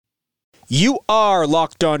You are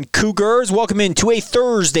Locked On Cougars. Welcome into a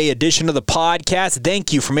Thursday edition of the podcast.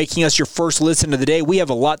 Thank you for making us your first listen of the day. We have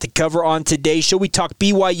a lot to cover on today's show. We talk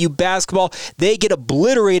BYU basketball. They get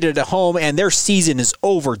obliterated at home, and their season is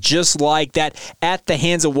over just like that at the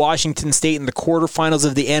hands of Washington State in the quarterfinals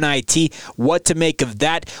of the NIT. What to make of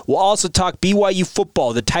that? We'll also talk BYU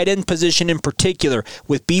football, the tight end position in particular,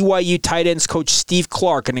 with BYU tight ends coach Steve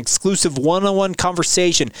Clark, an exclusive one-on-one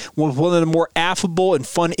conversation with one of the more affable and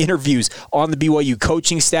fun interviews on the BYU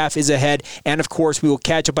coaching staff is ahead. And of course, we will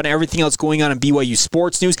catch up on everything else going on in BYU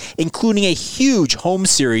sports news, including a huge home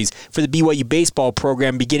series for the BYU baseball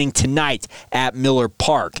program beginning tonight at Miller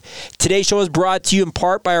Park. Today's show is brought to you in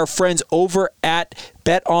part by our friends over at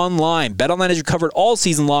BetOnline. BetOnline has you covered all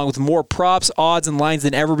season long with more props, odds, and lines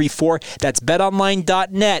than ever before. That's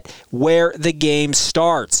betonline.net, where the game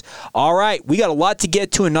starts. All right, we got a lot to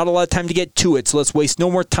get to and not a lot of time to get to it, so let's waste no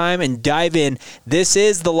more time and dive in. This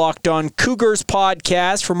is the Locked On Cougars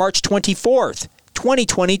podcast for March 24th,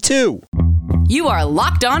 2022. You are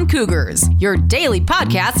Locked On Cougars, your daily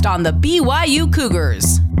podcast on the BYU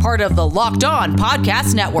Cougars, part of the Locked On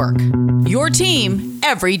Podcast Network. Your team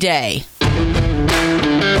every day.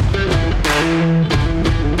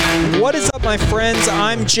 What is up, my friends?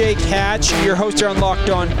 I'm Jake Hatch, your host here on Locked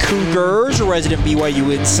On Cougars, a resident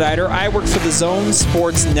BYU insider. I work for the Zone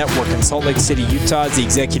Sports Network in Salt Lake City, Utah, as the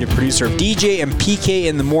executive producer of DJ and PK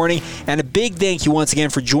in the Morning. And a big thank you once again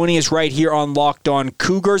for joining us right here on Locked On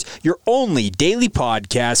Cougars, your only daily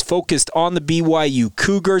podcast focused on the BYU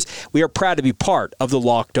Cougars. We are proud to be part of the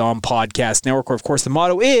Locked On Podcast Network, where, of course, the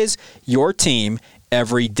motto is your team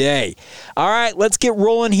every day. All right, let's get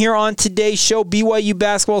rolling here on today's show. BYU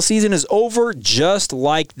basketball season is over just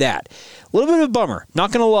like that. A little bit of a bummer,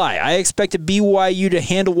 not going to lie. I expected BYU to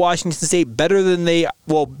handle Washington State better than they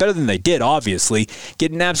did, obviously,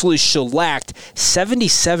 getting absolutely shellacked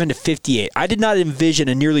 77-58. I did not envision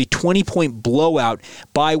a nearly 20-point blowout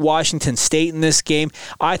by Washington State in this game.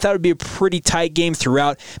 I thought it would be a pretty tight game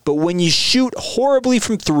throughout, but when you shoot horribly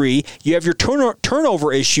from three, you have your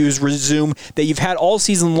turnover issues resume that you've had all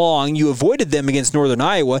season long. You avoided them against Northern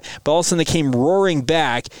Iowa, but all of a sudden they came roaring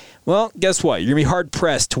back. Well, guess what? You're going to be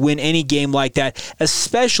hard-pressed to win any game like that,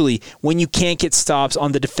 especially when you can't get stops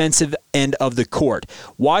on the defensive end of the court.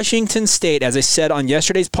 Washington State, as I said on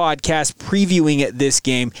yesterday's podcast previewing this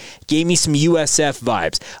game, gave me some USF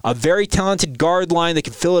vibes. A very talented guard line that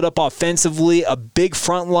could fill it up offensively, a big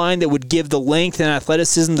front line that would give the length and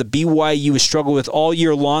athleticism that BYU has struggled with all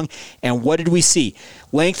year long. And what did we see?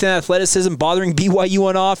 Length and athleticism bothering BYU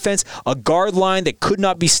on offense, a guard line that could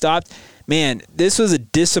not be stopped. Man, this was a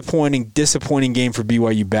disappointing game for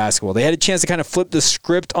BYU basketball. They had a chance to kind of flip the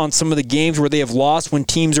script on some of the games where they have lost when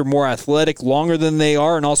teams are more athletic, longer than they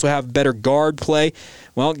are, and also have better guard play.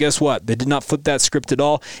 Well, guess what? They did not flip that script at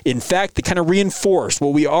all. In fact, they kind of reinforced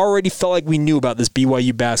what we already felt like we knew about this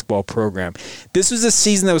BYU basketball program. This was a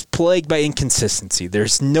season that was plagued by inconsistency.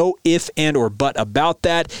 There's no if, and, or but about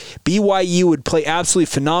that. BYU would play absolutely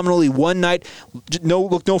phenomenally one night.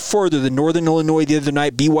 Look no further than Northern Illinois the other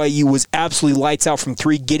night. BYU was absolutely lights out from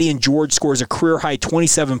three. Gideon George scores a career-high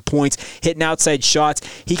 27 points, hitting outside shots.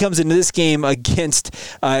 He comes into this game against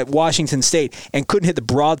Washington State and couldn't hit the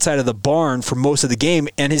broadside of the barn for most of the game,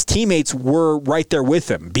 and his teammates were right there with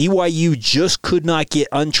him. BYU just could not get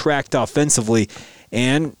untracked offensively,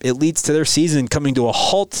 and it leads to their season coming to a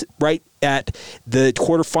halt right at the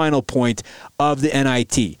quarterfinal point of the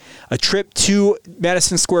NIT. A trip to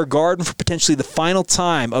Madison Square Garden for potentially the final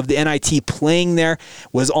time of the NIT playing there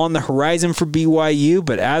was on the horizon for BYU,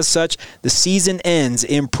 but as such, the season ends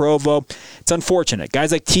in Provo. It's unfortunate.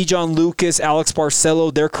 Guys like Te'Jon Lucas, Alex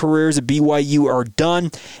Barcelo, their careers at BYU are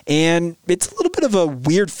done, and it's a little bit of a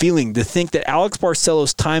weird feeling to think that Alex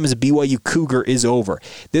Barcelo's time as a BYU Cougar is over.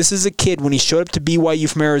 This is a kid, when he showed up to BYU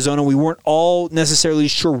from Arizona, we weren't all necessarily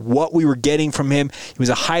sure what we were getting from him. He was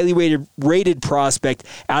a highly rated prospect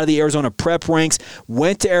out of the Arizona prep ranks,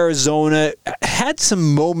 went to Arizona, had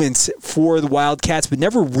some moments for the Wildcats, but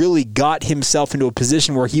never really got himself into a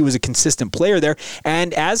position where he was a consistent player there,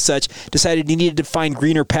 and as such, decided he needed to find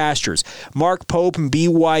greener pastures. Mark Pope and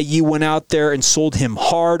BYU went out there and sold him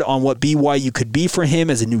hard on what BYU could be for him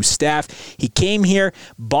as a new staff. He came here,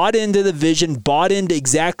 bought into the vision, bought into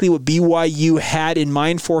exactly what BYU had in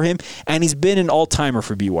mind for him, and he's been an all-timer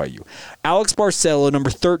for BYU. Alex Barcelo, number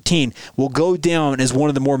 13, will go down as one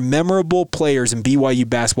of the more memorable players in BYU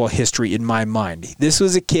basketball history in my mind. This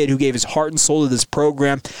was a kid who gave his heart and soul to this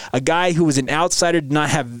program, a guy who was an outsider, did not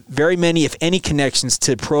have very many, if any, connections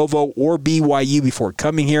to Provo or BYU before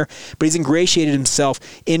coming here, but he's ingratiated himself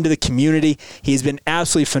into the community. He's been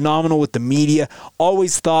absolutely phenomenal with the media,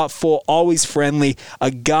 always thoughtful, always friendly,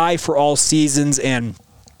 a guy for all seasons, and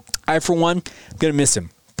I, for one, am going to miss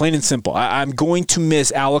him. Plain and simple. I'm going to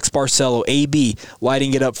miss Alex Barcelo, AB,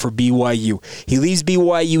 lighting it up for BYU. He leaves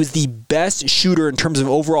BYU as the best shooter in terms of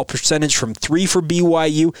overall percentage from 3 for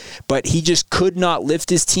BYU, but he just could not lift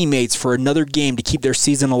his teammates for another game to keep their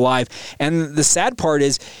season alive. And the sad part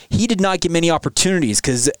is he did not get many opportunities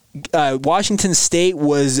because Washington State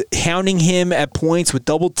was hounding him at points with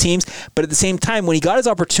double teams, but at the same time, when he got his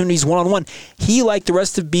opportunities one-on-one, he, like the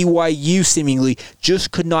rest of BYU seemingly,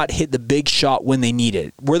 just could not hit the big shot when they needed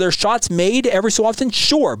it. Were there shots made every so often?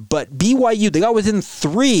 Sure, but BYU, they got within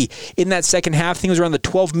 3 in that second half. I think it was around the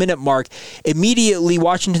 12-minute mark. Immediately,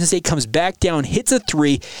 Washington State comes back down, hits a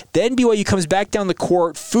 3, then BYU comes back down the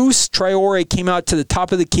court. Fus Traore came out to the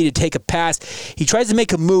top of the key to take a pass. He tries to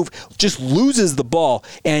make a move, just loses the ball,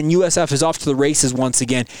 and USF is off to the races once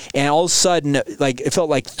again. And all of a sudden, it felt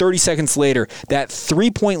like 30 seconds later, that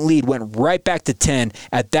 3-point lead went right back to 10.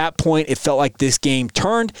 At that point, it felt like this game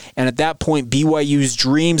turned, and at that point, BYU's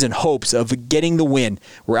dreams and hopes of getting the win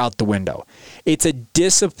were out the window. It's a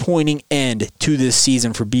disappointing end to this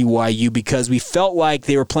season for BYU because we felt like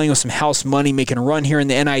they were playing with some house money, making a run here in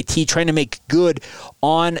the NIT, trying to make good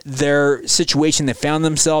on their situation they found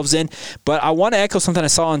themselves in. But I want to echo something I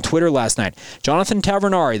saw on Twitter last night. Jonathan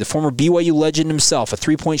Tavernari, the former BYU legend himself, a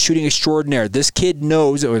 3-point shooting extraordinaire. This kid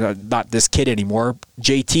knows, not this kid anymore,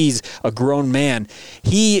 JT's a grown man.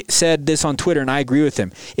 He said this on Twitter, and I agree with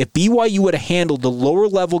him. If BYU would have handled the lower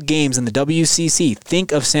level games in the WCC,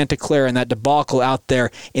 think of Santa Clara and that debacle out there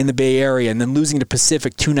in the Bay Area and then losing to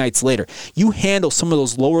Pacific 2 nights later. You handle some of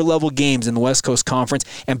those lower level games in the West Coast Conference,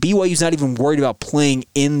 and BYU's not even worried about playing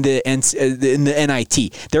in the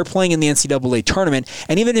NIT. They're playing in the NCAA tournament,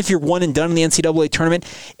 and even if you're one and done in the NCAA tournament,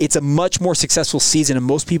 it's a much more successful season in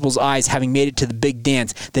most people's eyes having made it to the big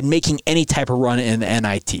dance than making any type of run in the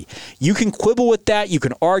NIT. You can quibble with that. You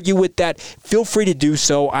can argue with that. Feel free to do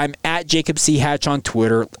so. I'm at Jacob C. Hatch on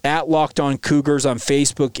Twitter, at Locked On Cougars on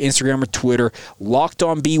Facebook, Instagram, or Twitter. Locked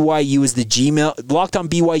On BYU is the Gmail.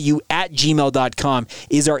 LockedOnBYU@gmail.com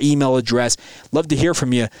is our email address. Love to hear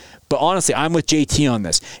from you. But honestly, I'm with JT on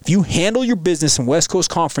this. If you handle your business in West Coast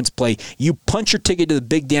Conference play, you punch your ticket to the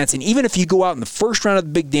big dance, and even if you go out in the first round of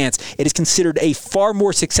the big dance, it is considered a far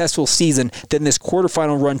more successful season than this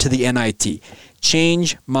quarterfinal run to the NIT.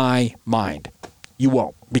 Change my mind. You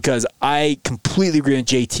won't, because I completely agree with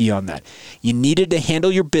JT on that. You needed to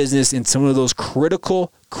handle your business in some of those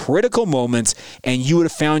critical moments, and you would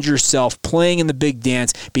have found yourself playing in the big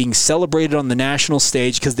dance, being celebrated on the national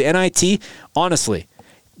stage, because the NIT, honestly,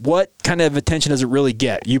 what kind of attention does it really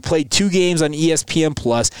get? You played 2 games on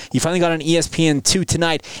ESPN+. You finally got on ESPN2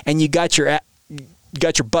 tonight, and you got your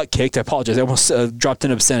butt kicked. I apologize. I almost dropped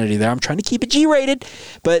an obscenity there. I'm trying to keep it G-rated,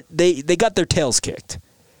 but they got their tails kicked.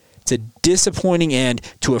 It's a disappointing end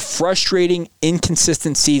to a frustrating,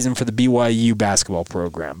 inconsistent season for the BYU basketball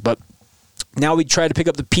program. But now we try to pick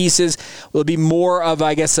up the pieces. It'll be more of,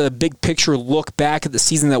 I guess, a big picture look back at the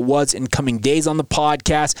season that was in coming days on the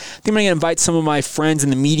podcast. I think I'm going to invite some of my friends in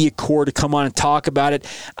the media corps to come on and talk about it.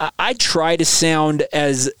 I try to sound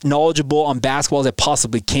as knowledgeable on basketball as I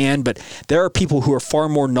possibly can, but there are people who are far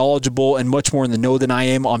more knowledgeable and much more in the know than I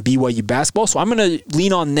am on BYU basketball, so I'm going to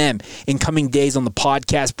lean on them in coming days on the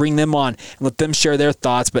podcast, bring them on and let them share their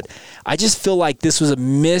thoughts. But I just feel like this was a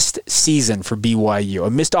missed season for BYU, a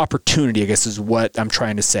missed opportunity, I guess is what I'm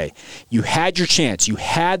trying to say. You had your chance. You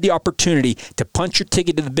had the opportunity to punch your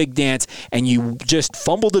ticket to the big dance, and you just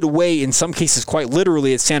fumbled it away, in some cases quite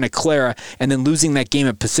literally, at Santa Clara, and then losing that game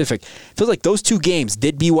at Pacific. Feels like those 2 games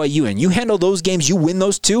did BYU in. You handle those games, you win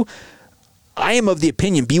those 2. I am of the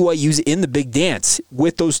opinion BYU's in the big dance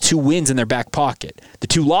with those 2 wins in their back pocket. The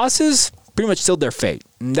 2 losses pretty much sealed their fate.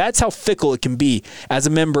 And that's how fickle it can be as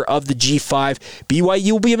a member of the G5.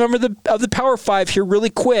 BYU will be a member of the Power 5 here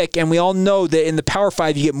really quick, and we all know that in the Power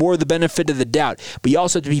 5 you get more of the benefit of the doubt. But you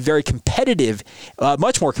also have to be very competitive,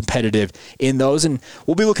 much more competitive in those. And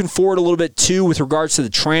we'll be looking forward a little bit, too, with regards to the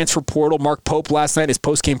transfer portal. Mark Pope last night, his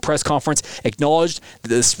post-game press conference, acknowledged that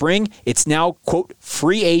the spring, it's now, quote,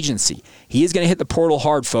 free agency. He is going to hit the portal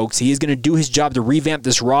hard, folks. He is going to do his job to revamp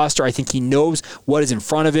this roster. I think he knows what is in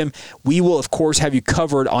front of him. We will, of course, have you covered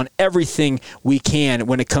covered on everything we can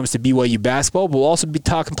when it comes to BYU basketball. We'll also be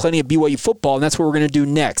talking plenty of BYU football, and that's what we're going to do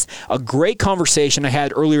next. A great conversation I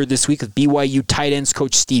had earlier this week with BYU tight ends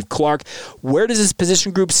coach Steve Clark. Where does this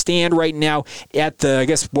position group stand right now at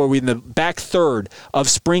we're in the back third of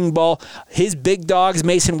spring ball? His big dogs,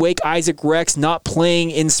 Mason Wake, Isaac Rex, not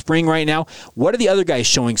playing in spring right now. What are the other guys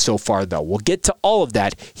showing so far, though? We'll get to all of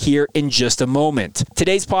that here in just a moment.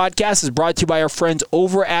 Today's podcast is brought to you by our friends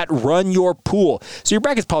over at Run Your Pool. So your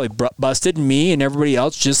bracket's probably busted, me and everybody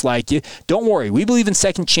else just like you. Don't worry, we believe in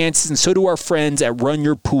second chances, and so do our friends at Run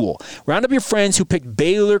Your Pool. Round up your friends who picked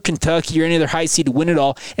Baylor, Kentucky, or any other high seed to win it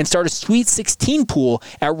all, and start a Sweet 16 pool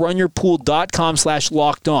at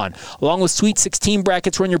runyourpool.com/lockedon. Along with Sweet 16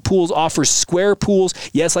 brackets, Run Your Pools offers square pools,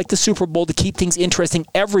 yes, like the Super Bowl, to keep things interesting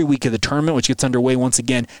every week of the tournament, which gets underway once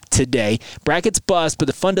again today. Brackets bust, but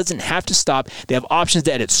the fun doesn't have to stop. They have options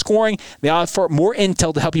to edit scoring. They offer more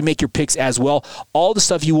intel to help you make your picks as well. All the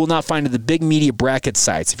stuff you will not find at the big media bracket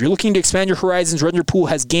sites. If you're looking to expand your horizons, Run Your Pool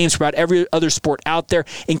has games for about every other sport out there,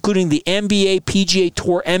 including the NBA, PGA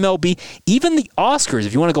Tour, MLB, even the Oscars.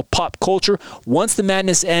 If you want to go pop culture, once the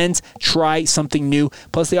madness ends, try something new.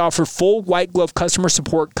 Plus, they offer full white glove customer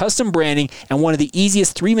support, custom branding, and one of the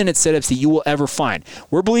easiest 3-minute setups that you will ever find.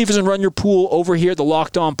 We're believers in Run Your Pool over here at the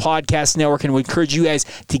Locked On Podcast Network, and we encourage you guys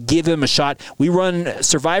to give them a shot. We run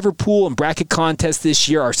Survivor Pool and bracket contests this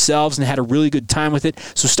year ourselves and had a really good time with it.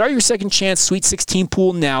 So start your second chance Sweet 16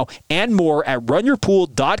 pool now and more at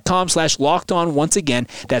runyourpool.com/lockedon. Once again,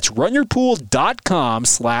 that's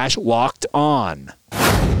runyourpool.com/lockedon.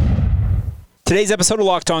 Today's episode of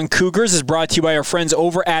Locked On Cougars is brought to you by our friends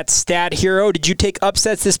over at Stat Hero. Did you take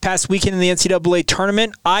upsets this past weekend in the NCAA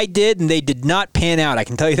tournament? I did, and they did not pan out. I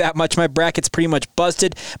can tell you that much. My bracket's pretty much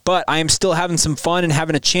busted, but I am still having some fun and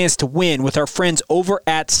having a chance to win with our friends over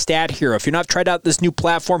at Stat Hero. If you've not tried out this new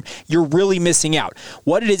platform, you're really missing out.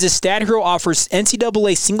 What it is Stat Hero offers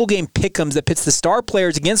NCAA single-game pick'ems that pits the star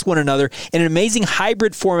players against one another in an amazing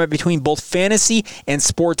hybrid format between both fantasy and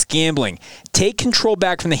sports gambling. Take control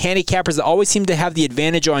back from the handicappers that always seem to have the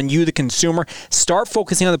advantage on you, the consumer. Start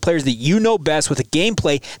focusing on the players that you know best with a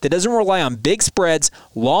gameplay that doesn't rely on big spreads,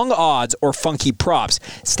 long odds, or funky props.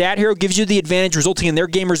 Stat Hero gives you the advantage, resulting in their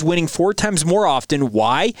gamers winning 4 times more often.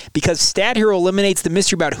 Why? Because Stat Hero eliminates the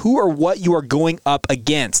mystery about who or what you are going up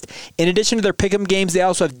against. In addition to their pick'em games, they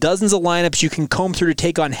also have dozens of lineups you can comb through to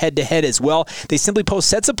take on head-to-head as well. They simply post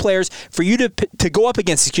sets of players for you to go up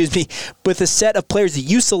against, with a set of players that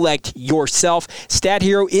you select yourself. Stat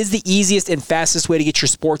Hero is the easiest and fastest way to get your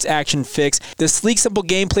sports action fix. The sleek, simple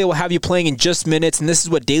gameplay will have you playing in just minutes, and this is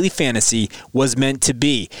what daily fantasy was meant to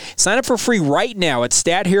be. Sign up for free right now at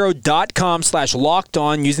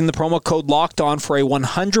stathero.com/lockedon using the promo code LOCKEDON for a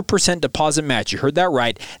 100% deposit match. You heard that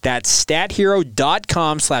right. That's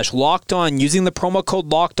stathero.com/lockedon using the promo code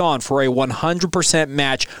LOCKEDON for a 100%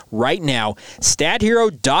 match right now.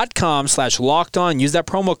 stathero.com/lockedon. Use that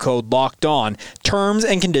promo code LOCKEDON. Terms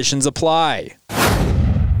and conditions apply.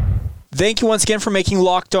 Thank you once again for making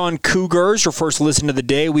Locked On Cougars your first listen of the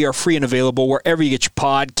day. We are free and available wherever you get your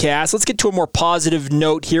podcasts. Let's get to a more positive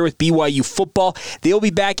note here with BYU football. They will be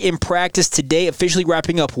back in practice today, officially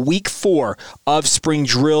wrapping up week 4 of spring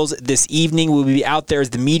drills this evening. We'll be out there as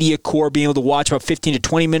the media corps, being able to watch about 15 to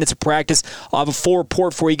 20 minutes of practice. I'll have a full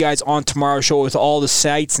report for you guys on tomorrow's show with all the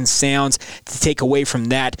sights and sounds to take away from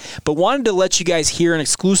that. But wanted to let you guys hear an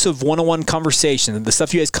exclusive one-on-one conversation, the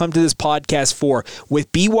stuff you guys come to this podcast for,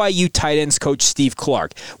 with BYU tight ends coach Steve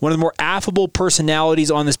Clark. One of the more affable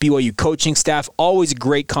personalities on this BYU coaching staff. Always a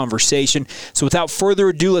great conversation. So without further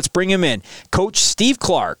ado, let's bring him in. Coach Steve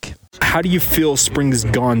Clark. How do you feel spring has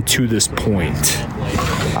gone to this point?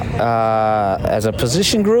 As a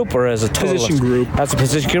position group or as a total? Position group. As a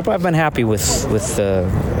position group, I've been happy with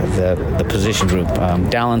the position group.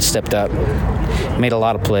 Dallin stepped up, made a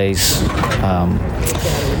lot of plays.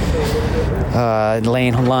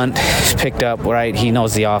 Lane Lunt picked up right. He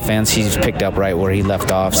knows the offense. He's picked up right where he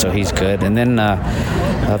left off, so he's good. And then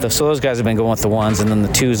so those guys have been going with the ones, and then the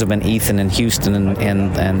twos have been Ethan and Houston,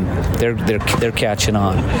 and they're catching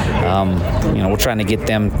on. We're trying to get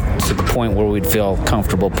them to the point where we'd feel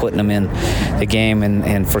comfortable putting them in the game.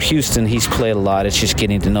 And for Houston, he's played a lot. It's just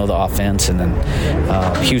getting to know the offense, and then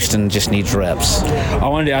Houston just needs reps. I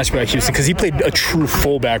wanted to ask you about Houston because he played a true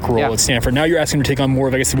fullback role at Stanford. Now you're asking him to take on more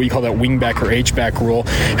of, I guess, what you call that wingback or H-back role.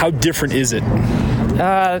 How different is it?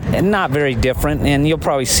 Not very different, and you'll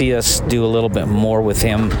probably see us do a little bit more with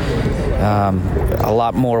him a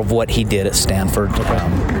lot more of what he did at Stanford.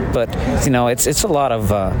 But it's a lot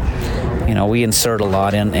of. We insert a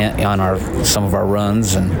lot on some of our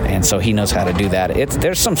runs, and so he knows how to do that.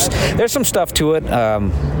 There's some stuff to it.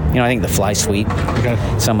 I think the fly sweep,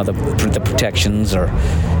 some of the protections, or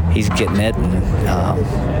he's getting it.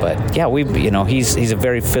 But yeah, he's a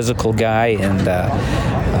very physical guy,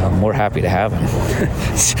 and we're happy to have him.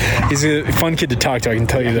 He's a fun kid to talk to. I can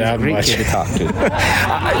tell you that much. He's a great kid to talk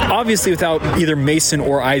to. Obviously, without either Mason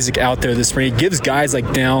or Isaac out there this spring, it gives guys like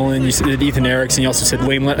Dallin, you said Ethan Erickson, you also said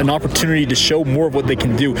Lane, an opportunity to show more of what they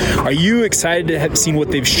can do. Are you excited to have seen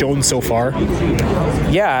what they've shown so far?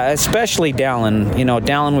 Yeah, especially Dallin.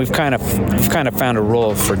 Dallin, we've kind of found a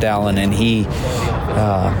role for Dallin, and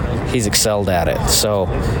he's excelled at it. So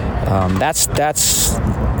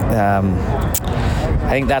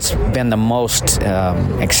I think that's been the most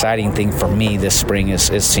exciting thing for me this spring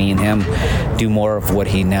is seeing him do more of what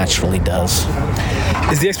he naturally does.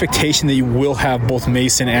 Is the expectation that you will have both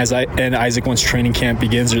Mason and Isaac once training camp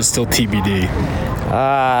begins, or is it still TBD?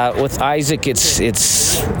 With Isaac, it's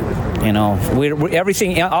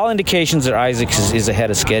everything. All indications are Isaac is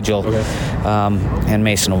ahead of schedule, and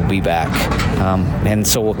Mason will be back, and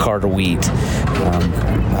so will Carter Wheat.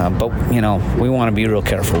 But we want to be real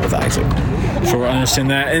careful with Isaac. Sure, I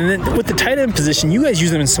understand that. And then with the tight end position, you guys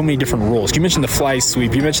use them in so many different roles. You mentioned the fly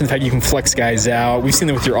sweep. You mentioned the fact you can flex guys out. We've seen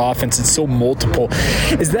that with your offense. It's so multiple.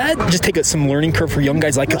 Is that just take some learning curve for young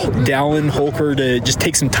guys like Dallin, Holker to just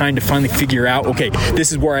take some time to finally figure out, okay,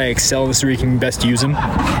 this is where I excel, this is where you can best use them?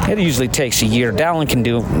 It usually takes a year. Dallin can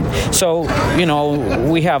do. So,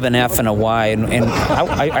 we have an F and a Y, and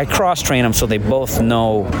I cross-train them so they both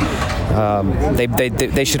know.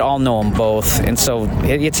 They should all know them both, and so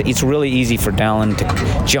it's really easy for Dallin to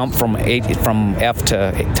jump from F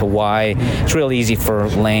to Y. It's really easy for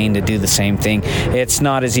Lane to do the same thing. It's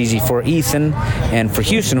not as easy for Ethan and for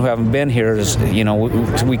Houston, who haven't been here.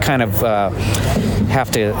 We kind of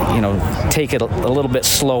have to take it a little bit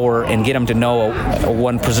slower and get them to know a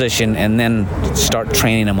one position, and then start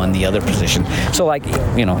training them on the other position. So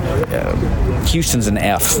Houston's an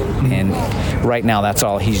F, and right now that's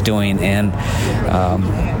all he's doing. And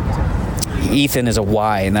Ethan is a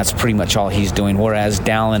Y, and that's pretty much all he's doing. Whereas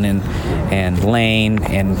Dallin and Lane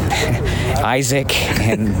and Isaac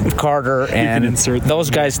and Carter and those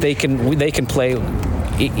guys, they can play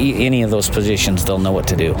any of those positions. They'll know what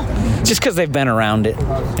to do, just because they've been around it.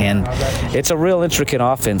 And it's a real intricate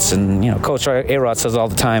offense. And Coach A-Rod says all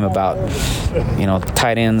the time about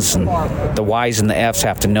tight ends and the Y's and the F's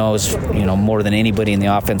have to know more than anybody in the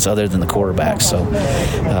offense other than the quarterback. So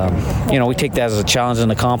we take that as a challenge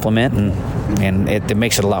and a compliment, and it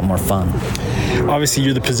makes it a lot more fun. Obviously,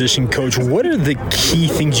 you're the position coach. What are the key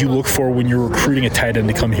things you look for when you're recruiting a tight end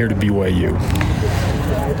to come here to BYU?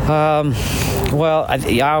 Well,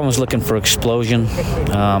 I was looking for explosion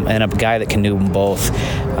and a guy that can do them both.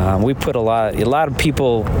 We put a lot of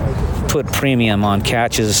people put premium on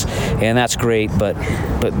catches, and that's great, but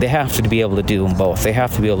they have to be able to do them both. They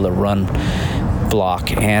have to be able to run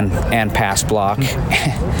block and pass block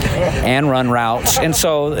and run routes. And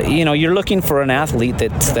so, you're looking for an athlete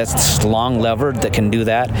that's long levered that can do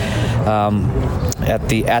that. At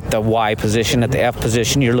the Y position, at the F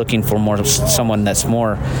position, you're looking for someone that's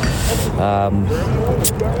more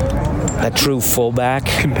a true fullback,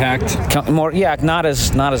 compact, not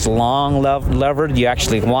as long levered. You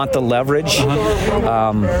actually want the leverage,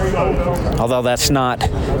 although that's not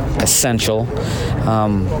essential.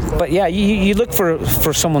 But yeah, you look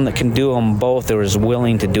for someone that can do them both, or is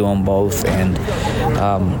willing to do them both, and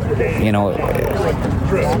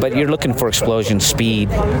but you're looking for explosion, speed,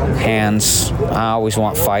 hands. I always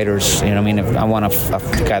want fighters. If I want a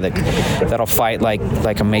guy that'll fight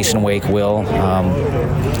like a Mason Wake will.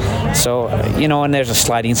 So, and there's a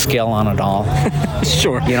sliding scale on it all.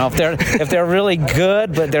 Sure. If they're really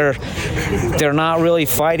good, but they're not really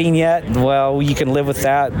fighting yet, well, you can live with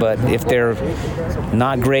that. But if they're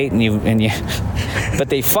not great but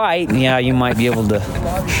they fight, you might be able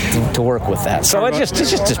to work with that. So it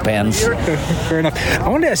just depends. Fair enough. I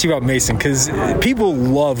wanted to ask you about Mason, because people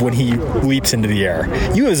love when he leaps into the air.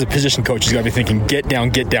 You as a position coach, you got to be thinking, get down,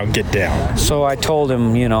 get down, get down. So I told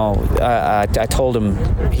him, I told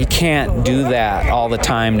him he can't do that all the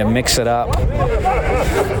time, to mix it up.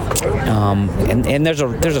 And there's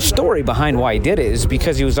a story behind why he did it, is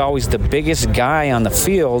because he was always the biggest guy on the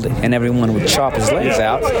field, and everyone would chop his legs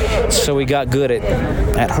out. So he got good at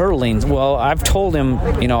at hurling, well, I've told him,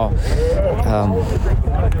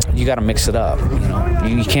 you got to mix it up.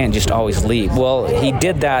 You can't just always leap. Well, he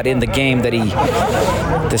did that in the game that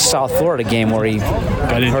the South Florida game where he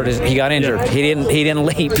got injured. Yeah. He didn't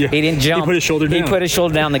leap. Yeah. He didn't jump. He put his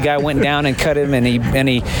shoulder down. The guy went down and cut him, and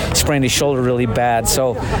he sprained his shoulder really bad.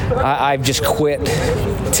 So I've just quit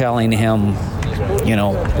telling him,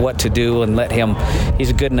 what to do and let him. He's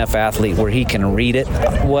a good enough athlete where he can read it.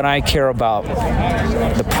 What I care about,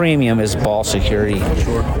 the premium, is ball security,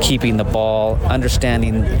 keeping the ball,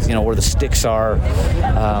 understanding, where the sticks are,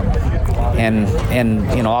 and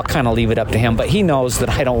I'll kind of leave it up to him. But he knows that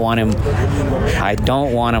I don't want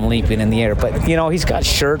him leaping in the air. But he's got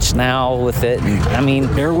shirts now with it.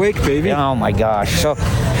 And, air wake, baby. Oh my gosh. So.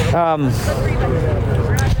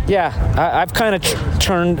 I've kind of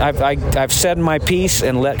turned. I've said my piece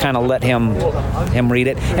and let him read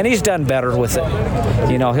it, and he's done better with it.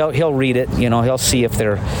 He'll read it. He'll see if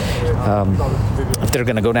they're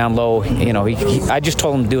going to go down low. I just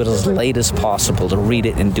told him to do it as late as possible, to read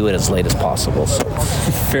it and do it as late as possible. So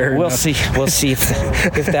we'll see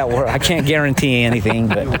if that works. I can't guarantee anything,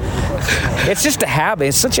 but it's just a habit.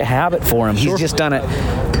 It's such a habit for him. He's just done it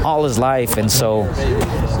all his life, and so.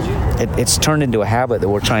 It's turned into a habit that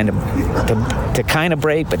we're trying to kind of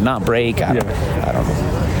break, but not break. I don't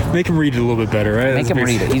know. Make him read it a little bit better, right? Make him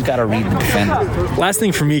read it. He's got to read and defend it. Last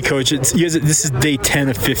thing for me, Coach, this is day 10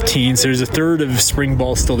 of 15, so there's a third of spring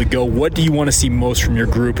ball still to go. What do you want to see most from your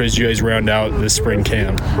group as you guys round out the spring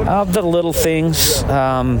camp? The little things,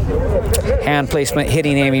 hand placement,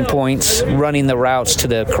 hitting aiming points, running the routes to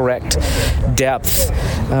the correct depth.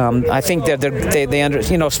 I think that they under,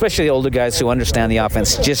 especially the older guys who understand the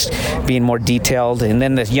offense, just being more detailed. And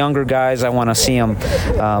then the younger guys, I want to see them,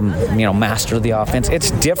 master the offense.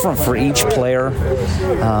 It's different for each player.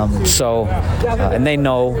 And they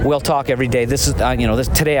know, we'll talk every day. This is,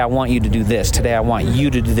 today I want you to do this. Today I want you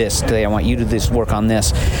to do this. Today I want you to do this, work on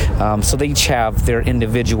this. So they each have their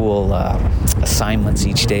individual assignments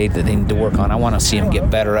each day that they need to work on. I want to see them get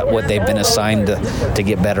better at what they've been assigned to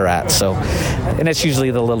get better at. So, and it's usually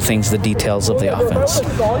the little things, the details of the offense.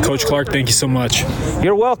 Coach Clark, thank you so much.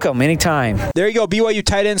 You're welcome. Anytime. There you go. BYU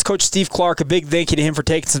tight ends coach Steve Clark. A big thank you to him for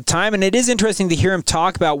taking some time. And it is interesting to hear him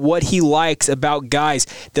talk about what he likes about guys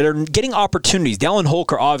that are getting opportunities. Dallin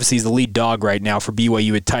Holker obviously is the lead dog right now for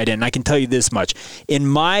BYU at tight end. And I can tell you this much. In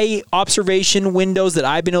my observation windows that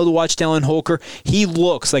I've been able to watch Dallin Holker, he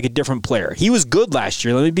looks like a different player. He was good last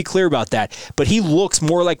year. Let me be clear about that. But he looks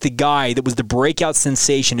more like the guy that was the breakout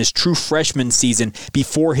sensation his true freshman season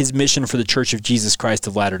before his mission for the Church of Jesus Christ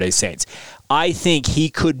of Latter-day Saints. I think he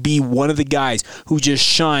could be one of the guys who just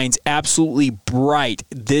shines absolutely bright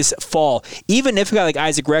this fall. Even if a guy like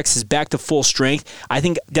Isaac Rex is back to full strength, I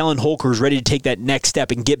think Dallin Holker is ready to take that next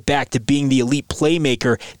step and get back to being the elite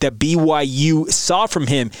playmaker that BYU saw from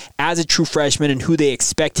him as a true freshman and who they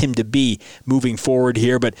expect him to be moving forward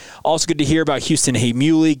here. But also good to hear about Houston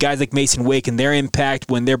Heimuli, guys like Mason Wake and their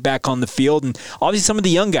impact when they're back on the field. And obviously some of the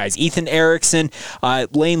young guys, Ethan Erickson,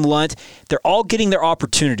 Lane Lunt, they're all getting their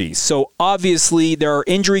opportunities. So obviously, there are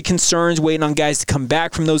injury concerns waiting on guys to come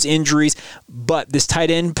back from those injuries, but this tight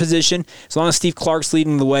end position, as long as Steve Clark's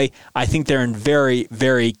leading the way, I think they're in very,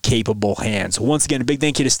 very capable hands. So once again, a big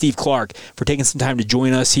thank you to Steve Clark for taking some time to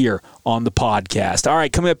join us here on the podcast. All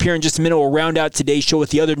right, coming up here in just a minute, we'll round out today's show with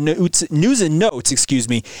the other news and notes,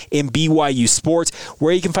 in BYU sports,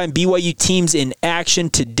 where you can find BYU teams in action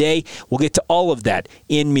today. We'll get to all of that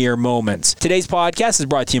in mere moments. Today's podcast is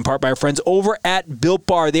brought to you in part by our friends over at Built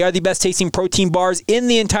Bar. They are the best tasting protein bars in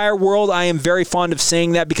the entire world. I am very fond of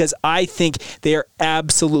saying that because I think they are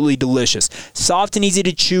absolutely delicious. Soft and easy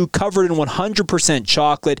to chew, covered in 100%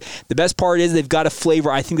 chocolate. The best part is they've got a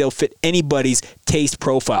flavor I think that'll fit anybody's taste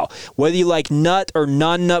profile. Whether you like nut or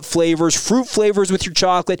non-nut flavors, fruit flavors with your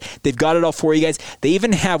chocolate, they've got it all for you guys. They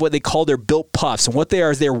even have what they call their Built Puffs. And what they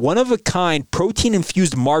are is they're one-of-a-kind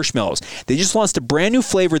protein-infused marshmallows. They just launched a brand new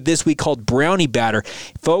flavor this week called Brownie Batter.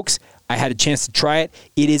 Folks, I had a chance to try it.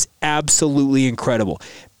 It is absolutely incredible.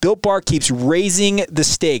 Built Bar keeps raising the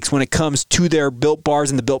stakes when it comes to their Built Bars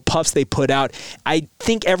and the Built Puffs they put out. I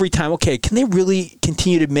think every time, okay, can they really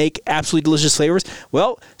continue to make absolutely delicious flavors?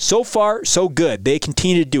 Well, so far, so good. They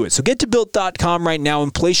continue to do it. So get to Built.com right now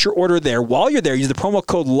and place your order there. While you're there, use the promo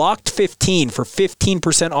code LOCKED15 for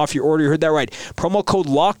 15% off your order. You heard that right. Promo code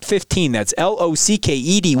LOCKED15. That's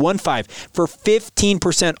LOCKED15 for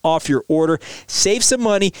 15% off your order. Save some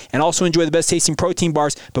money and also enjoy the best tasting protein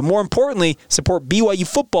bars. But more importantly, support BYU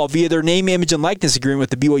football via their name, image, and likeness agreement with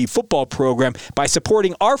the BYU football program by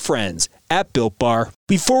supporting our friends at Built Bar.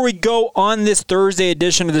 Before we go on this Thursday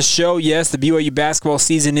edition of the show, yes, the BYU basketball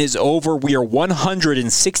season is over. We are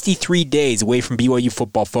 163 days away from BYU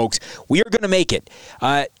football, folks. We are going to make it.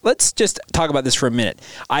 Let's just talk about this for a minute.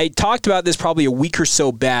 I talked about this probably a week or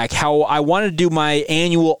so back, how I wanted to do my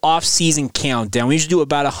annual off-season countdown. We usually do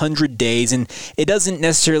about 100 days, and it doesn't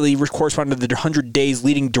necessarily correspond to the 100 days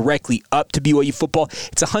leading directly up to BYU football.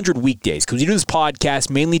 It's 100 weekdays, because we do this podcast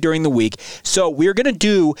mainly during the week. So we're going to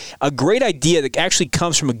do a great idea that actually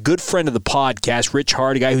comes from a good friend of the podcast, Rich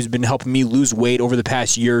Hart, a guy who's been helping me lose weight over the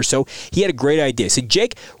past year or so. He had a great idea. He said,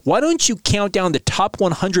 Jake, why don't you count down the top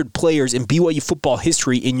 100 players in BYU football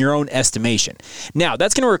history in your own estimation? Now,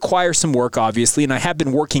 that's going to require some work, obviously, and I have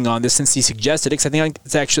been working on this since he suggested it, because I think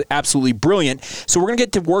it's actually absolutely brilliant. So we're going to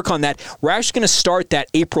get to work on that. We're actually going to start that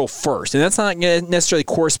April 1st, and that's not going to necessarily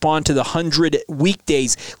correspond to the 100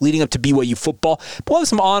 weekdays leading up to BYU football. But we'll have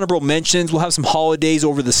some honorable mentions. We'll have some holidays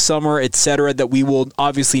over the summer, etc., that we will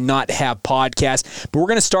obviously not have podcasts, but we're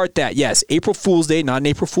going to start that. Yes, April Fool's Day, not an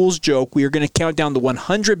April Fool's joke. We are going to count down the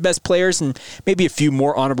 100 best players and maybe a few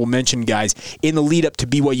more honorable mention guys in the lead up to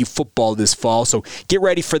BYU football this fall. So get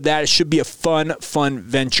ready for that. It should be a fun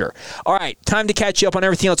venture. All right, time to catch you up on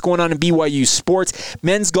everything else going on in BYU sports.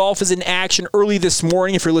 Men's golf is in action early this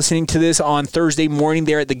morning. If you're listening to this on Thursday morning,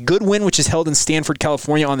 they're at the Goodwin, which is held in Stanford,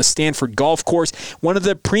 California, on the Stanford Golf Course, one of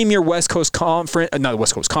the premier West Coast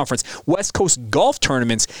golf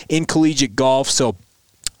tournaments in collegiate golf. So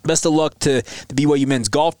best of luck to the BYU men's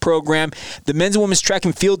golf program. The men's and women's track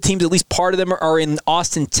and field teams, at least part of them, are in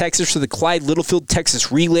Austin, Texas for the Clyde Littlefield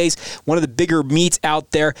Texas Relays, one of the bigger meets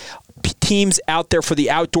out there. Teams out there for the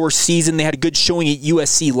outdoor season. They had a good showing at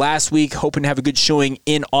USC last week, hoping to have a good showing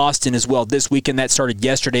in Austin as well this weekend. That started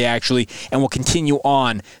yesterday, actually, and will continue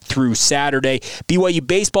on through Saturday. BYU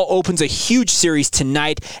baseball opens a huge series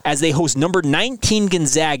tonight as they host number 19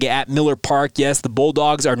 Gonzaga at Miller Park. Yes, the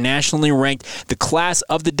Bulldogs are nationally ranked, the class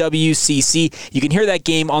of the WCC. You can hear that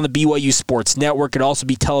game on the BYU Sports Network. It'll also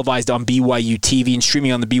be televised on BYU TV and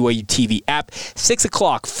streaming on the BYU TV app. 6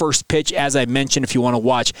 o'clock first pitch, as I mentioned, if you want to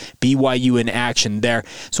watch BYU in action there.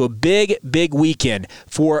 So a big weekend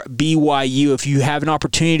for BYU. If you have an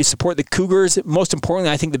opportunity to support the Cougars, most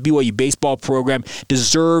importantly, I think the BYU baseball program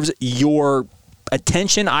deserves your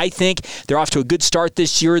attention. I think they're off to a good start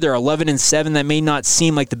this year. They're 11-7. That may not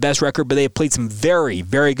seem like the best record, but they have played some very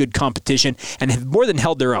good competition and have more than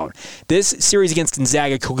held their own. This series against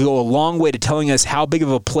Gonzaga could go a long way to telling us how big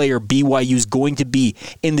of a player BYU is going to be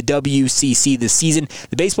in the WCC this season.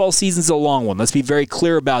 The baseball season's a long one. Let's be very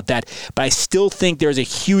clear about that. But I still think there's a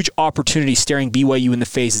huge opportunity staring BYU in the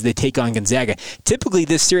face as they take on Gonzaga. Typically,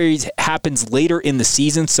 this series happens later in the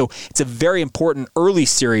season, so it's a very important early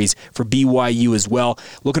series for BYU as well.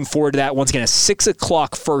 Looking forward to that. Once again, a 6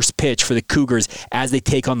 o'clock first pitch for the Cougars as they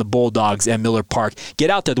take on the Bulldogs at Miller Park. Get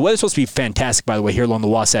out there. The weather's supposed to be fantastic, by the way, here along the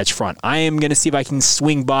Wasatch Front. I am going to see if I can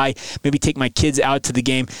swing by, maybe take my kids out to the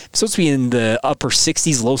game. It's supposed to be in the upper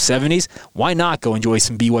 60s, low 70s. Why not go enjoy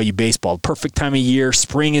some BYU baseball? Perfect time of year.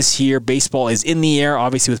 Spring is here. Baseball is in the air,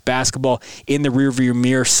 obviously with basketball in the rearview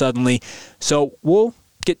mirror suddenly. So we'll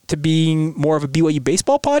get to being more of a BYU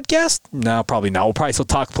baseball podcast? No, probably not. We'll probably still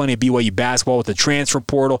talk plenty of BYU basketball with the transfer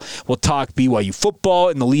portal. We'll talk BYU football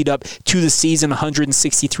in the lead up to the season,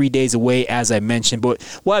 163 days away, as I mentioned.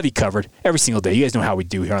 But we'll have you covered every single day. You guys know how we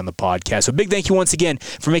do here on the podcast. So big thank you once again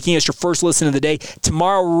for making us your first listen of the day.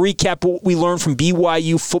 Tomorrow we'll recap what we learned from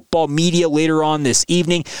BYU football media later on this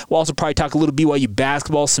evening. We'll also probably talk a little BYU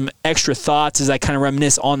basketball, some extra thoughts as I kind of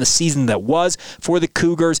reminisce on the season that was for the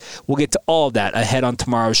Cougars. We'll get to all of that ahead on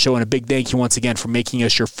tomorrow's show, and a big thank you once again for making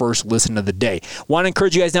us your first listen of the day. Want to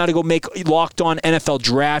encourage you guys now to go make Locked On NFL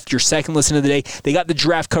Draft your second listen of the day. They got the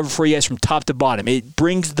draft covered for you guys from top to bottom. It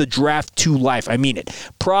brings the draft to life. I mean it.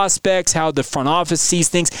 Prospects, how the front office sees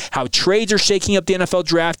things, how trades are shaking up the NFL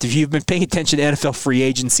draft. If you've been paying attention to NFL free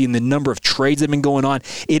agency and the number of trades that have been going on,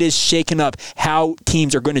 it is shaken up how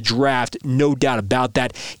teams are going to draft, no doubt about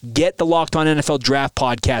that. Get the Locked On NFL Draft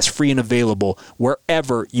podcast free and available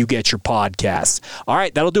wherever you get your podcasts. All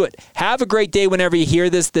right, that'll do it. Have a great day whenever you hear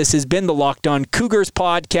this. This has been the Locked On Cougars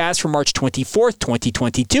podcast for March 24th,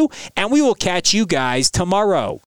 2022, and we will catch you guys tomorrow.